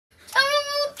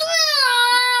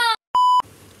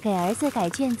给儿子改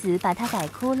卷子，把他改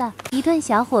哭了，一顿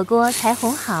小火锅才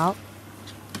哄好。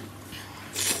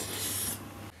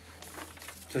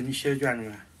这你写的卷子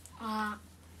没？啊。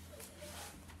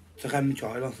这还没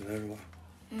交给老师呢是吧？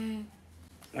嗯。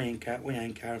我给你改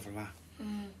2分吧。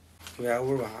嗯。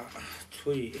158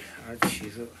除以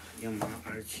270，赢妈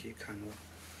27，看着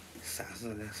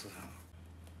30来40。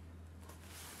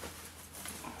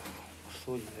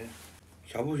手机的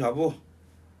小布，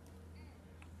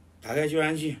大概计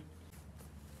算器。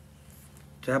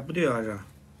这还不对啊，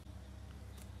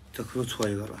这可又错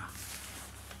一个了，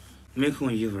没扣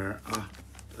1分啊，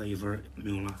这1分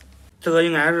没有了。这个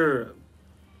应该是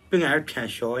不应该是偏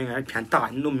小，应该是偏大，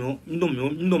你都没有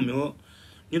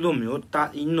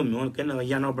跟那个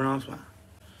研讨本上算，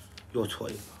又错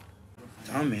一个。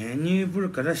张美，你不是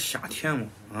搁这瞎填吗？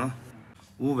啊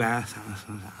，533，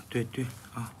对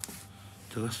啊，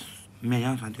这个勉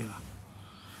强算对了。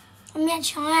勉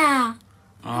强呀。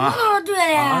啊，对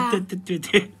了呀。啊，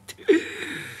对。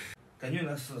根据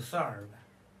那是12呗。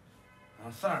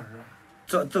啊，12是。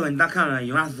这个你咋看呢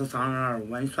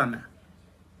？14325，你算呗。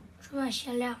随便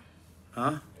写的。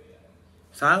啊？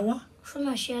啥我？随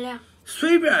便写的。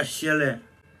随便写的。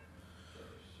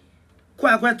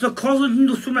乖，这考试你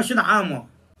都随便写答案吗？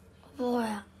不会。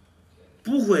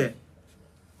不会。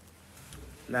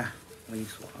来，我跟你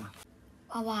说啊。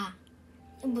爸爸，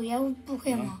你不也不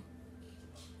会吗？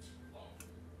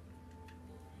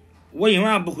我英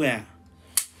文不会。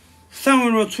3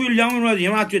位数除以2位数，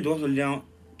英文最多是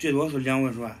2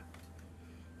位数。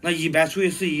那100除以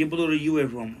11不都是1位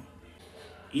数吗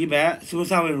？100是不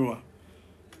是3位数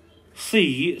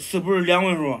？11是不是2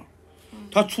位数？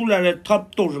它出来的它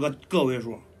都是个位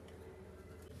数。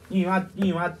你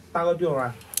英文打个对号。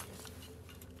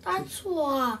打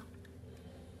错。啊，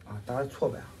打个错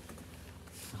呗。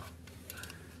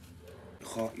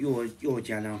好，又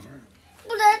减2分。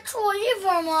不得错1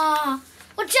分吗？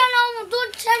我减那么多，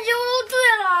前几我都对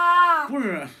了。不是。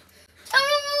前几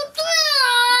我都对了。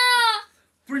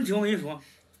不是，你听我跟你说，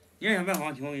你先别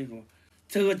慌，听我跟你说，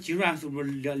这个计算是不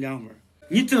是2分？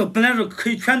你这个本来是可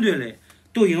以全对的，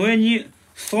都因为你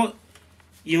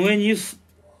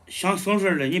想省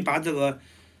事了，你把这个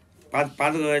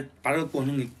过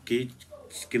程给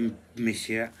没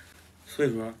写，所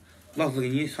以说老师给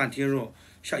你算题的时候，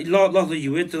老师以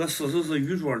为这个事实是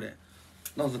余数的，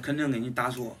老师肯定给你打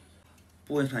错，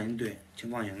不会算你对，请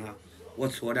放心啊，我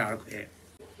吃过这样的亏，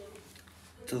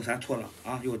这个算错了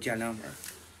啊，又减2分。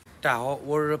大家好，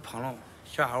我是胖龙，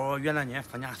小家伙元旦节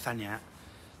放假3天，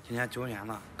今天9天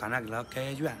了，刚才给他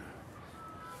改卷子，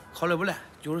考的不赖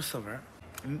，94分，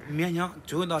勉强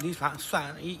最后到底算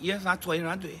也算做也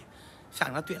算对，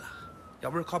算个对了，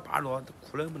要不是考80多，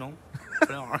哭了不能，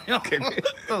哭了嗷样。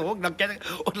我给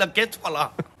他改错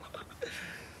了。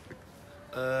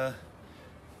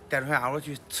带着小家伙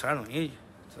去吃点东西，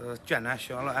这卷子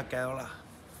学了还改了，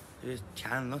天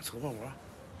天能吃火锅。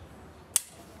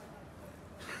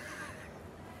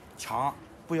枪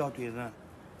不要对人，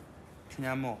听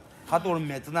见没有？他都是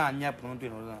卖子弹，你也不能对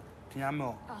着人，听见没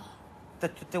有？再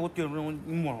给我对着人，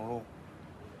你没收了。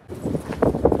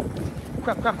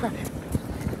快！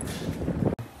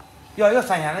要一个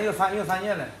番茄的，一个番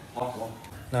茄的。好。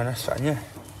来点酸菜，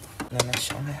来点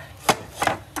香菜，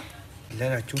来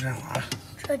点韭菜花。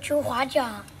这韭花酱。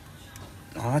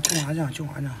啊，韭花酱，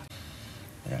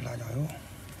来点辣椒油。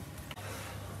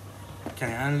今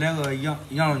天来个羊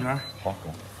肉卷。好。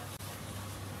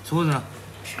吃不吃？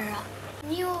吃啊！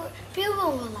你又别问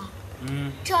我了。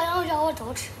这羊肉卷我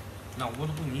都吃。那我都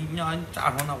不给你让你咋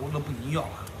说，那我都不给你要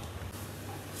了。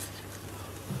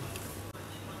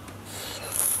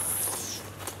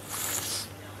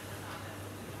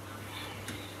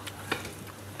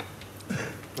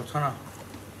多尝尝，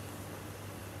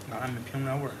让咱们品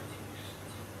点味儿。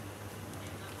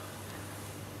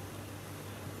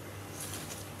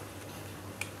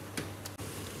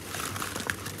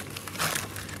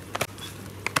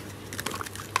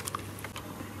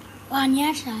哇，你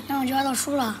也吃？羊肉卷都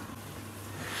熟了。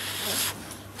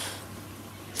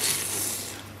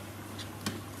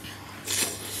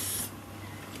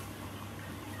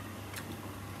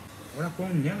我俩光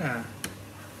明天来，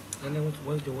我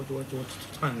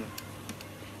尝一个。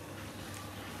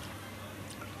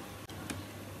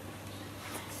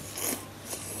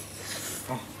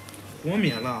好，和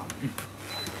面了。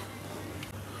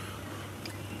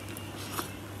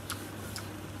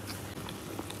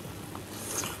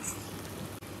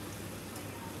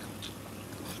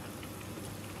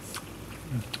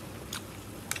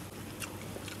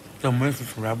这美食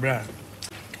出来不赖，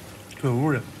最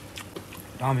味的。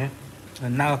张明，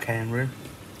拿个开心水。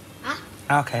啊？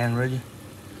拿个开心水去。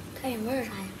开心水是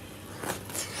啥呀？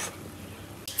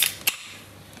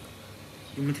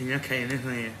有没有听见开音的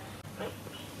声音？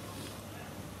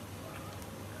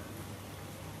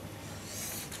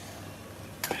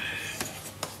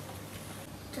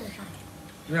这是啥呀？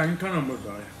为啥你尝尝不知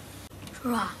道呀？叔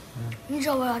叔，你知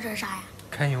道我要这是啥呀？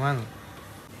开心丸子。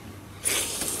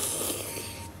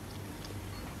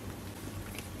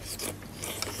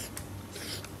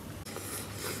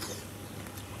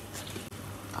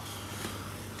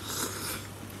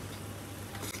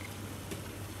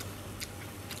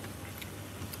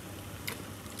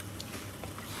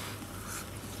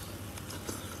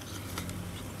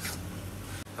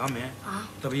小妹啊，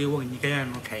这不有我给你改件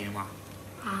那种开心吗？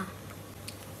啊，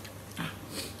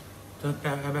这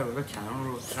外边这天凉的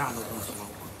时候吃啥都不能吃火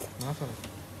锅，哪是？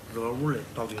热乎的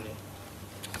到嘴里。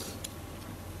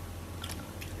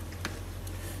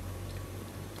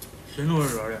心都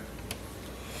是热的。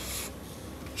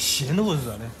心都是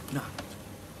热的。那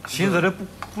心热的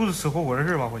不是吃火锅的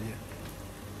事吧？伙计。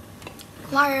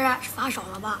我是发烧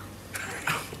了吧？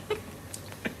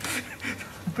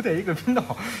不在一个频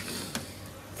道。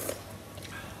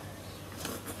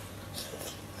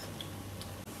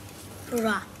叔叔，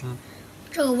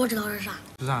这个我知道是啥，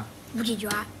是啥？无鸡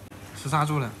卷，是啥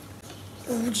做的？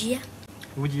无鸡，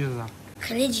无鸡是啥？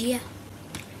肯德基，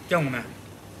见过没？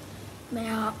没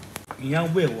有，以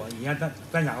前喂过，以前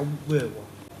咱家喂过。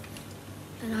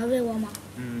咱家喂过吗？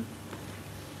嗯。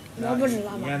我不知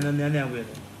道吧以前咱奶奶喂的。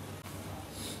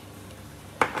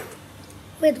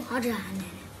喂多少只啊，奶奶？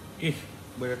咦，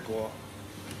喂的多，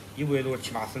一喂都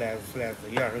7、8、10来只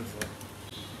，1、20只。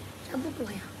这不多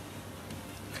呀。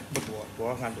不多，多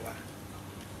少算多啊？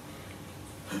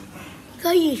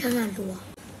这一天算多。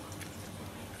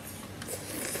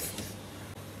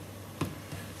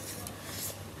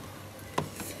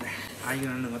俺一个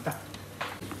人弄个蛋。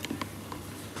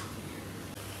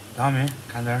小妹，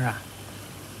看这是啥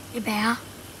100啊。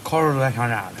烤肉都还像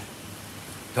这样的，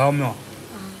知道没有？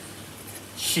嗯。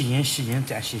细心，细心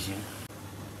再细心。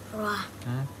叔叔，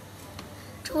嗯。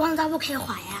这王咋不开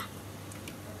花呀？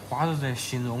花是在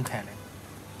心中开的。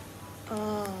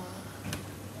哦。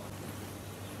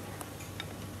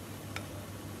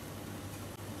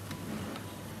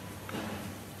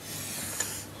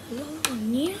老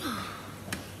腻了。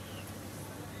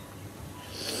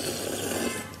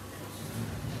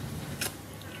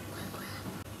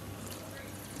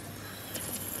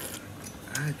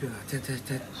哎，对了，再吃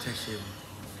一个。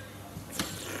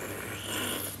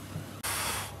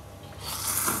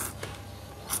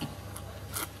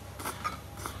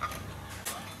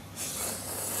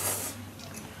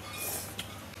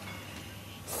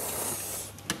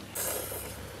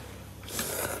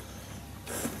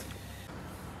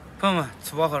朋友们，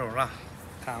吃饱喝足了，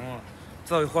看我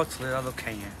只要有好吃的，咱都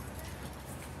开心。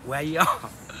我也一样。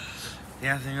今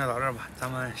天视频就到这儿吧，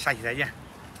咱们下期再见。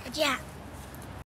再见。